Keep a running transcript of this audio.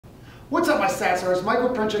What's up, my stats nerds? Michael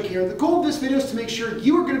Prenchek here. The goal of this video is to make sure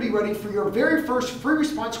you are going to be ready for your very first free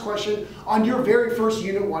response question on your very first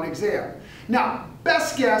Unit 1 exam. Now,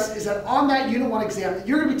 best guess is that on that Unit 1 exam that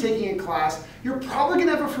you're going to be taking in class, you're probably going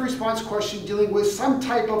to have a free response question dealing with some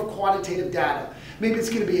type of quantitative data. Maybe it's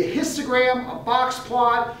going to be a histogram, a box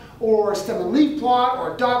plot, or a stem and leaf plot,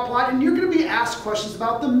 or a dot plot, and you're going to be asked questions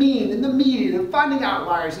about the mean and the median and finding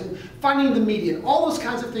outliers and finding the median. All those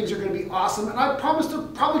kinds of things are going to be awesome, and I promise they're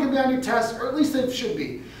probably going to be on your test, or at least they should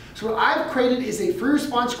be. So what I've created is a free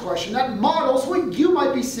response question that models what you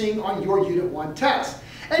might be seeing on your Unit 1 test.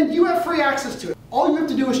 And you have free access to it. All you have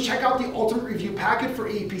to do is check out the Ultimate Review Packet for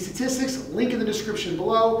AEP Statistics, link in the description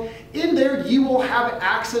below. In there, you will have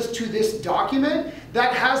access to this document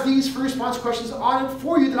that has these free response questions on it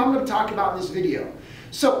for you that I'm going to talk about in this video.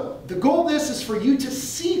 So the goal of this is for you to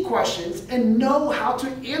see questions and know how to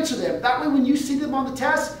answer them. That way, when you see them on the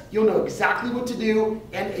test, you'll know exactly what to do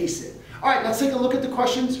and ace it. All right, let's take a look at the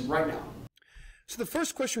questions right now. So the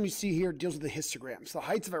first question you see here deals with the histograms. The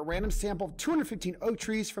heights of a random sample of 215 oak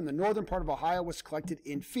trees from the northern part of Ohio was collected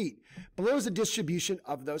in feet. Below is a distribution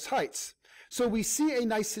of those heights. So we see a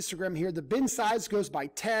nice histogram here. The bin size goes by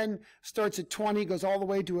 10, starts at 20, goes all the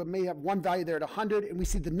way to, it may have one value there at 100, and we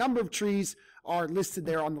see the number of trees are listed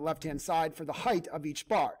there on the left-hand side for the height of each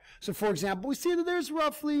bar. So for example, we see that there's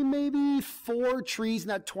roughly maybe 4 trees in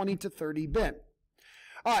that 20 to 30 bin.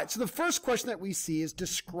 All right, so the first question that we see is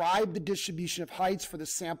describe the distribution of heights for the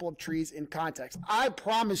sample of trees in context. I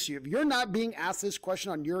promise you, if you're not being asked this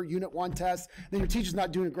question on your Unit 1 test, then your teacher's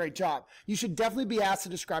not doing a great job. You should definitely be asked to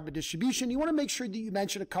describe a distribution. You want to make sure that you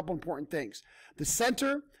mention a couple important things. The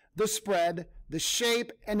center, the spread, the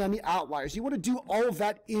shape, and then the outliers. You want to do all of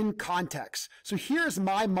that in context. So here's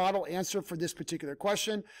my model answer for this particular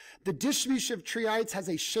question. The distribution of tree heights has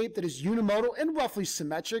a shape that is unimodal and roughly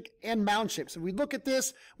symmetric and mound shaped. So if we look at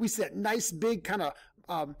this, we see that nice big kind of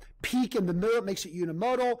peak in the middle. It makes it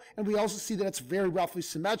unimodal, and we also see that it's very roughly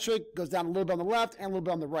symmetric, goes down a little bit on the left and a little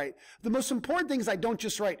bit on the right. The most important thing is I don't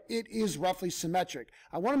just write it is roughly symmetric.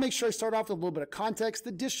 I want to make sure I start off with a little bit of context.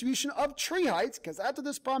 The distribution of tree heights, because that's what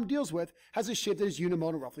this problem deals with, has a shape that is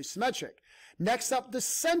unimodal, roughly symmetric. Next up, the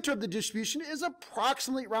center of the distribution is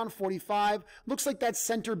approximately around 45. Looks like that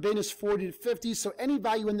center bin is 40 to 50, so any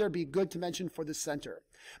value in there would be good to mention for the center.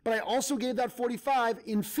 But I also gave that 45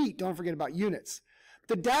 in feet. Don't forget about units.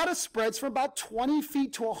 The data spreads from about 20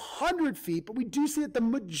 feet to 100 feet, but we do see that the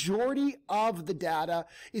majority of the data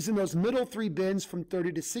is in those middle 3 bins from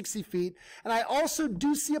 30 to 60 feet. And I also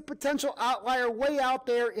do see a potential outlier way out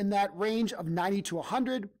there in that range of 90 to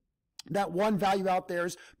 100. That one value out there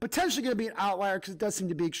is potentially going to be an outlier because it does seem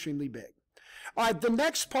to be extremely big. All right, the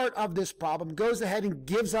next part of this problem goes ahead and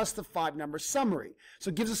gives us the 5-number summary. So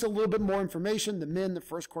it gives us a little bit more information, the min, the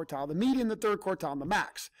first quartile, the median, the third quartile, and the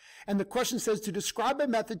max. And the question says to describe a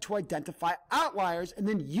method to identify outliers and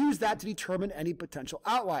then use that to determine any potential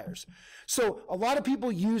outliers. So a lot of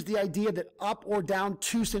people use the idea that up or down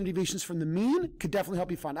 2 standard deviations from the mean could definitely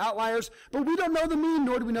help you find outliers, but we don't know the mean,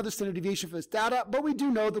 nor do we know the standard deviation for this data, but we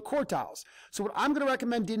do know the quartiles. So what I'm going to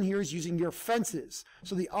recommend in here is using your fences.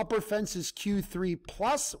 So the upper fence is Q3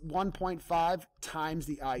 plus 1.5 times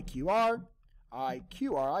the IQR.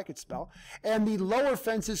 IQR, I could spell. And the lower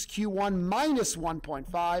fence is Q1 minus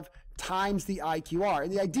 1.5 times the IQR.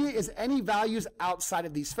 And the idea is any values outside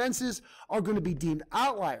of these fences are going to be deemed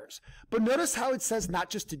outliers. But notice how it says not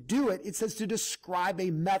just to do it, it says to describe a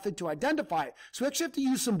method to identify it. So we actually have to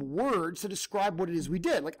use some words to describe what it is we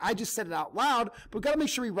did. Like I just said it out loud, but we've got to make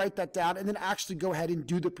sure we write that down and then actually go ahead and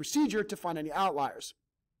do the procedure to find any outliers.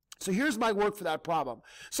 So here's my work for that problem.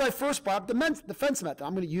 So I first brought up the fence method.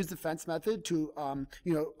 I'm going to use the fence method to,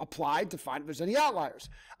 apply to find if there's any outliers.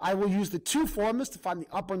 I will use the 2 formulas to find the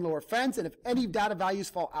upper and lower fence, and if any data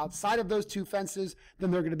values fall outside of those 2 fences,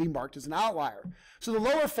 then they're going to be marked as an outlier. So the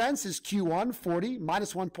lower fence is Q1, 40,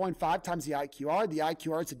 minus 1.5 times the IQR. The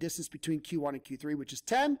IQR is the distance between Q1 and Q3, which is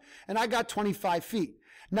 10, and I got 25 feet.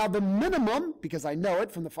 Now the minimum, because I know it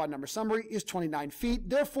from the 5-number summary, is 29 feet.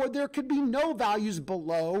 Therefore, there could be no values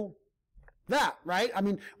below that, right? I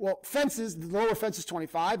mean, well, fences, the lower fence is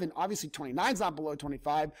 25, and obviously 29 is not below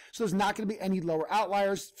 25, so there's not going to be any lower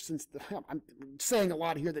outliers, since I'm saying a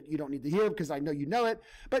lot here that you don't need to hear because I know you know it.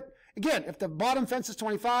 But again, if the bottom fence is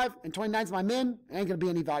 25 and 29 is my min, there ain't going to be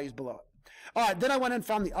any values below it. All right, then I went and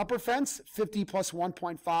found the upper fence, 50 plus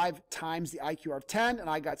 1.5 times the IQR of 10, and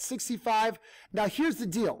I got 65. Now, here's the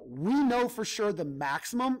deal. We know for sure the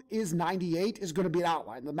maximum is 98 is going to be an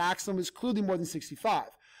outlier. The maximum is clearly more than 65.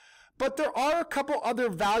 But there are a couple other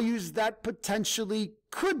values that potentially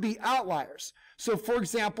could be outliers. So, for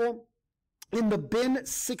example, in the bin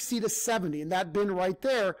 60 to 70, in that bin right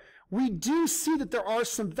there, we do see that there are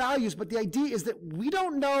some values, but the idea is that we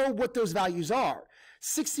don't know what those values are.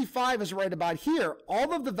 65 is right about here.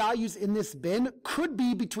 All of the values in this bin could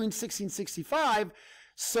be between 60 and 65.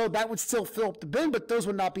 So that would still fill up the bin, but those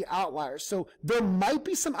would not be outliers. So there might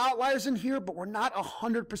be some outliers in here, but we're not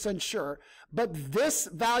 100% sure. But this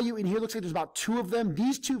value in here looks like there's about 2 of them.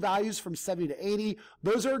 These 2 values from 70 to 80,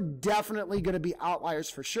 those are definitely going to be outliers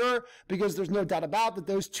for sure, because there's no doubt about that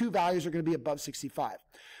those 2 values are going to be above 65.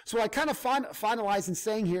 So what I kind of finalize in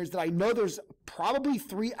saying here is that I know there's probably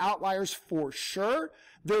 3 outliers for sure.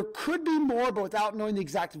 There could be more, but without knowing the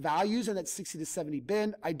exact values in that 60 to 70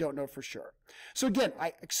 bin, I don't know for sure. So again,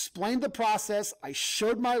 I explained the process. I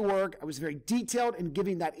showed my work. I was very detailed in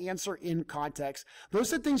giving that answer in context.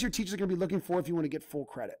 Those are the things your teachers are going to be looking for if you want to get full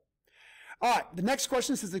credit. All right, the next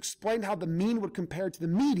question says explain how the mean would compare to the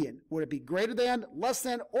median. Would it be greater than, less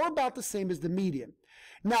than, or about the same as the median?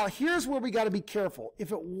 Now, here's where we got to be careful.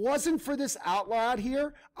 If it wasn't for this outlier out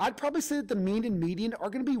here, I'd probably say that the mean and median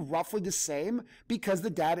are going to be roughly the same because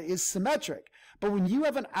the data is symmetric. But when you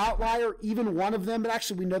have an outlier, even one of them, and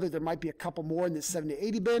actually we know that there might be a couple more in this 70 to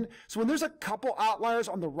 80 bin. So when there's a couple outliers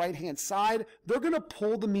on the right-hand side, they're going to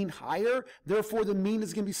pull the mean higher. Therefore, the mean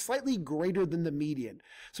is going to be slightly greater than the median.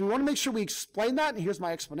 So we want to make sure we explain that, and here's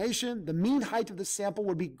my explanation. The mean height of the sample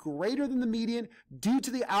would be greater than the median due to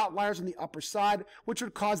the outliers on the upper side, which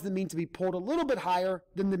would cause the mean to be pulled a little bit higher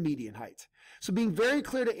than the median height. So being very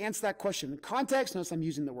clear to answer that question in context, notice I'm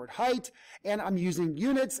using the word height, and I'm using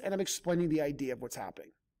units, and I'm explaining the idea of what's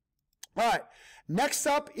happening. All right, next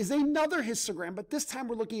up is another histogram, but this time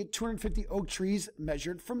we're looking at 250 oak trees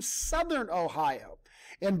measured from southern Ohio.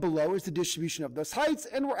 And below is the distribution of those heights,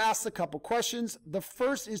 and we're asked a couple questions. The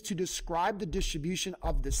first is to describe the distribution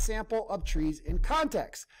of the sample of trees in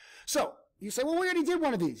context. So you say, well, we already did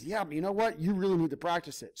one of these. Yeah, but you know what? You really need to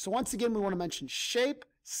practice it. So once again, we want to mention shape,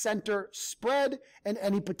 center, spread, and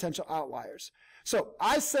any potential outliers. So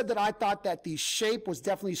I said that I thought that the shape was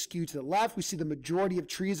definitely skewed to the left. We see the majority of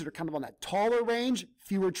trees that are kind of on that taller range.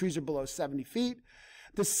 Fewer trees are below 70 feet.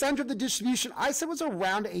 The center of the distribution, I said was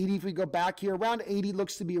around 80. If we go back here, around 80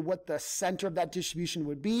 looks to be what the center of that distribution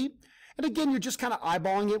would be. And again, you're just kind of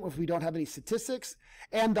eyeballing it if we don't have any statistics.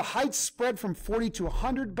 And the heights spread from 40 to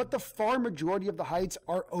 100, but the far majority of the heights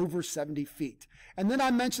are over 70 feet. And then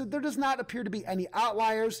I mentioned that there does not appear to be any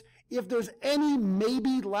outliers. If there's any,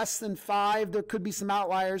 maybe less than 5, there could be some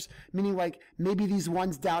outliers, meaning like maybe these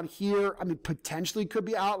ones down here, I mean, potentially could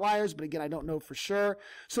be outliers, but again, I don't know for sure.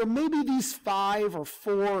 So maybe these 5 or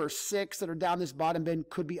 4 or 6 that are down this bottom bin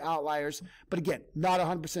could be outliers, but again, not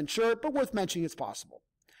 100% sure, but worth mentioning it's possible.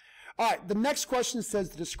 All right, the next question says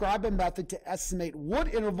to describe a method to estimate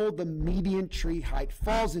what interval the median tree height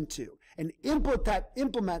falls into and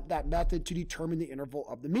implement that method to determine the interval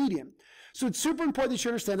of the median. So it's super important that you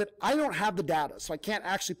understand that I don't have the data, so I can't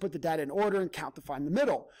actually put the data in order and count to find the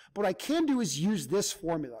middle. But what I can do is use this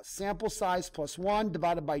formula, sample size plus 1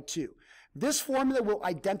 divided by 2. This formula will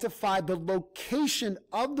identify the location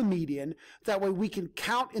of the median. That way we can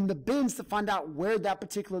count in the bins to find out where that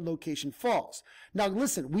particular location falls. Now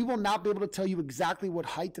listen, we will not be able to tell you exactly what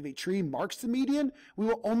height of a tree marks the median. We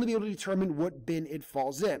will only be able to determine what bin it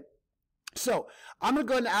falls in. So I'm going to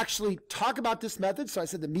go ahead and actually talk about this method. So I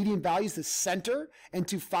said the median value is the center, and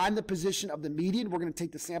to find the position of the median, we're going to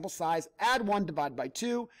take the sample size, add 1, divide by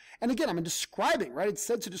 2. And again, I'm describing, right? It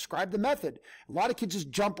said to describe the method. A lot of kids just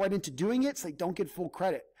jump right into doing it, so they don't get full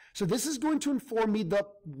credit. So this is going to inform me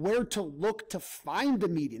where to look to find the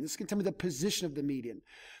median. This is going to tell me the position of the median.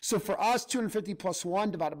 So for us, 250 plus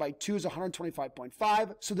 1 divided by 2 is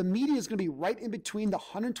 125.5. So the median is going to be right in between the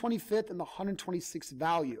 125th and the 126th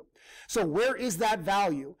value. So where is that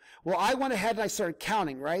value? Well, I went ahead and I started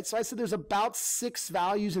counting, right? So I said there's about 6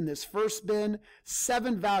 values in this first bin,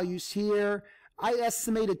 7 values here. I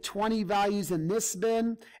estimated 20 values in this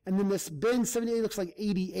bin, and then this bin 78 looks like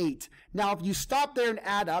 88. Now, if you stop there and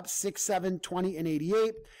add up 6, 7, 20, and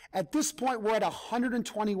 88, at this point, we're at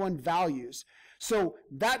 121 values. So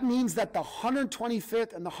that means that the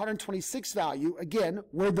 125th and the 126th value, again,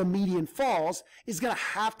 where the median falls, is going to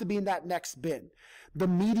have to be in that next bin. The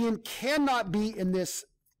median cannot be in this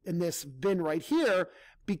bin right here,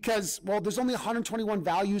 because, well, there's only 121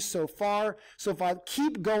 values so far. So if I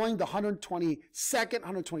keep going, the 122nd,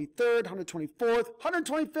 123rd, 124th,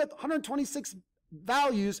 125th, 126th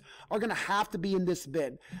values are going to have to be in this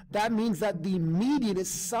bin. That means that the median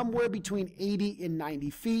is somewhere between 80 and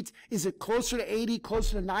 90 feet. Is it closer to 80,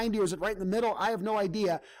 closer to 90, or is it right in the middle? I have no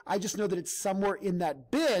idea. I just know that it's somewhere in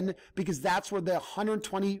that bin because that's where the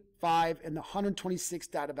 125 and the 126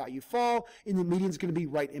 data value fall, and the median is going to be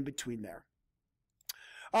right in between there.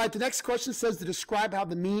 All right, the next question says to describe how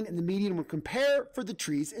the mean and the median would compare for the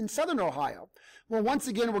trees in southern Ohio. Well, once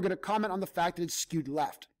again, we're going to comment on the fact that it's skewed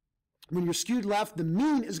left. When you're skewed left, the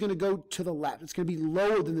mean is going to go to the left. It's going to be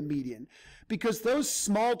lower than the median because those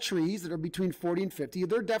small trees that are between 40 and 50,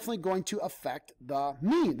 they're definitely going to affect the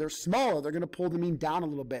mean. They're smaller. They're going to pull the mean down a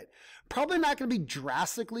little bit. Probably not going to be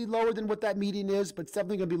drastically lower than what that median is, but it's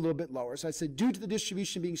definitely going to be a little bit lower. So I said due to the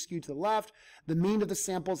distribution being skewed to the left, the mean of the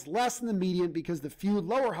sample is less than the median because the few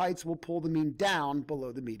lower heights will pull the mean down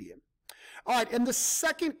below the median. All right, and the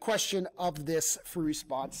second question of this free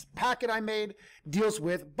response packet I made deals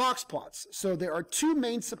with box plots. So there are two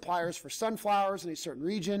main suppliers for sunflowers in a certain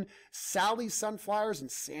region, Sally's sunflowers and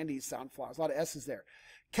Sandy's sunflowers. A lot of S's there.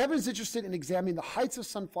 Kevin's interested in examining the heights of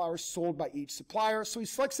sunflowers sold by each supplier, so he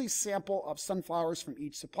selects a sample of sunflowers from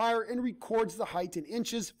each supplier and records the height in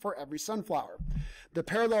inches for every sunflower. The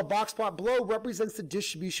parallel box plot below represents the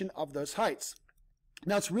distribution of those heights.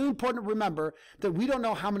 Now, it's really important to remember that we don't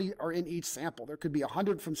know how many are in each sample. There could be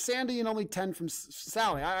 100 from Sandy and only 10 from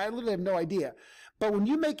Sally. I literally have no idea. But when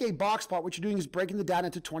you make a box plot, what you're doing is breaking the data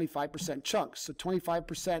into 25% chunks. So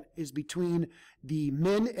 25% is between the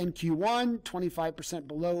min and Q1, 25%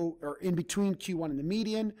 below or in between Q1 and the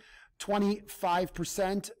median,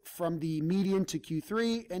 25% from the median to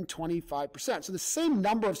Q3, and 25%. So the same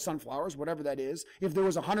number of sunflowers, whatever that is, if there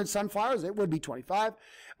was 100 sunflowers, it would be 25,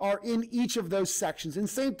 are in each of those sections. And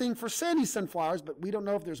same thing for Sandy's sunflowers, but we don't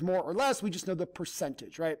know if there's more or less. We just know the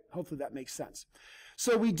percentage, right? Hopefully that makes sense.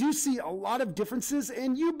 So we do see a lot of differences,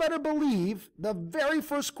 and you better believe the very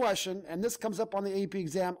first question, and this comes up on the AP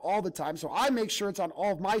exam all the time, so I make sure it's on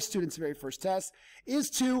all of my students' very first test, is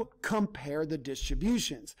to compare the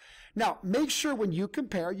distributions. Now, make sure when you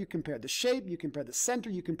compare the shape, you compare the center,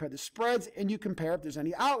 you compare the spreads, and you compare if there's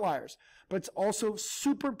any outliers. But it's also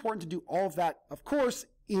super important to do all of that, of course,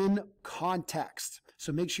 in context.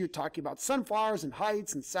 So make sure you're talking about sunflowers and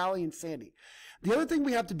heights and Sally and Sandy. The other thing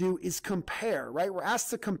we have to do is compare, right? We're asked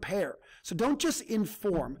to compare. So don't just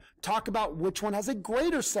inform. Talk about which one has a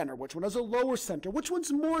greater center, which one has a lower center, which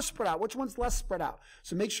one's more spread out, which one's less spread out.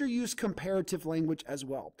 So make sure you use comparative language as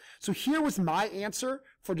well. So here was my answer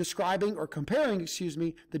for describing or comparing,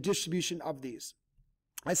 the distribution of these.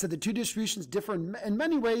 I said the two distributions differ in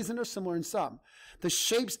many ways and are similar in some. The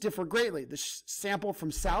shapes differ greatly. The sample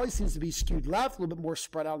from Sally seems to be skewed left, a little bit more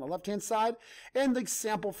spread out on the left-hand side, and the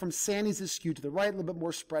sample from Sandy's is skewed to the right, a little bit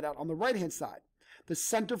more spread out on the right-hand side. The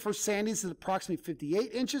center for Sandy's is approximately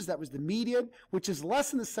 58 inches. That was the median, which is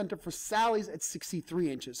less than the center for Sally's at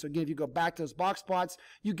 63 inches. So again, if you go back to those box plots,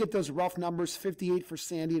 you get those rough numbers, 58 for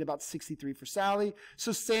Sandy and about 63 for Sally.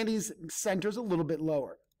 So Sandy's center is a little bit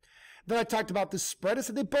lower. Then I talked about the spread. I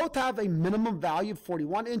said they both have a minimum value of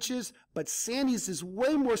 41 inches, but Sandy's is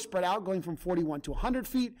way more spread out, going from 41 to 100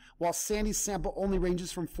 feet, while Sandy's sample only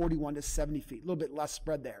ranges from 41 to 70 feet, a little bit less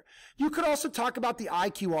spread there. You could also talk about the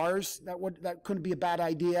IQRs. That couldn't be a bad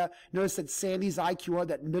idea. Notice that Sandy's IQR,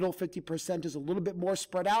 that middle 50%, is a little bit more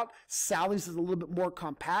spread out. Sally's is a little bit more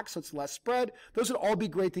compact, so it's less spread. Those would all be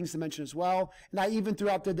great things to mention as well. And I even threw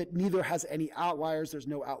out there that neither has any outliers. There's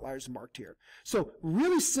no outliers marked here. So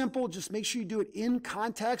really simple. Just make sure you do it in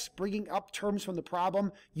context, bringing up terms from the problem,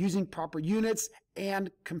 using proper units, and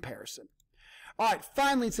comparison. All right,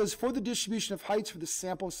 finally, it says, for the distribution of heights for the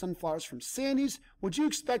sample of sunflowers from Sandy's, would you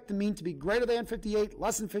expect the mean to be greater than 58,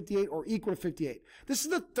 less than 58, or equal to 58? This is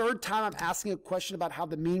the third time I'm asking a question about how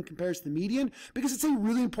the mean compares to the median, because it's a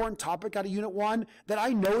really important topic out of Unit 1 that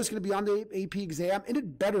I know is going to be on the AP exam, and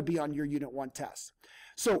it better be on your Unit 1 test.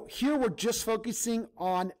 So here we're just focusing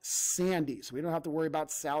on Sandy, so we don't have to worry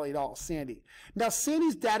about Sally at all, Sandy. Now,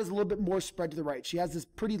 Sandy's data is a little bit more spread to the right. She has this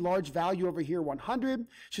pretty large value over here, 100.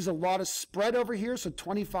 She has a lot of spread over here, so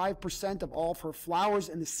 25% of all of her flowers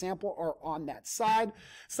in the sample are on that side.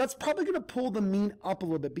 So that's probably going to pull the mean up a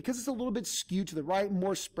little bit because it's a little bit skewed to the right,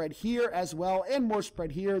 more spread here as well, and more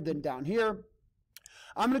spread here than down here.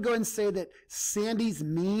 I'm going to go ahead and say that Sandy's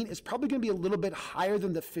mean is probably going to be a little bit higher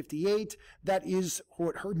than the 58. That is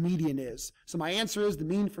what her median is. So my answer is the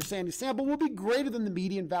mean for Sandy's sample will be greater than the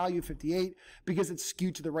median value of 58 because it's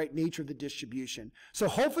skewed to the right nature of the distribution. So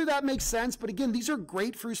hopefully that makes sense. But again, these are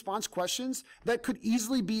great free response questions that could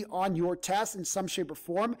easily be on your test in some shape or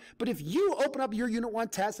form. But if you open up your Unit 1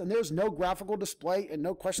 test and there's no graphical display and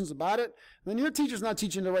no questions about it, then your teacher's not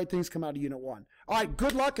teaching the right things come out of Unit 1. All right,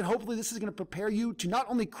 good luck, and hopefully this is going to prepare you to not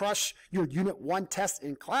only crush your Unit 1 test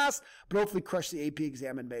in class, but hopefully crush the AP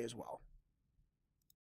exam in May as well.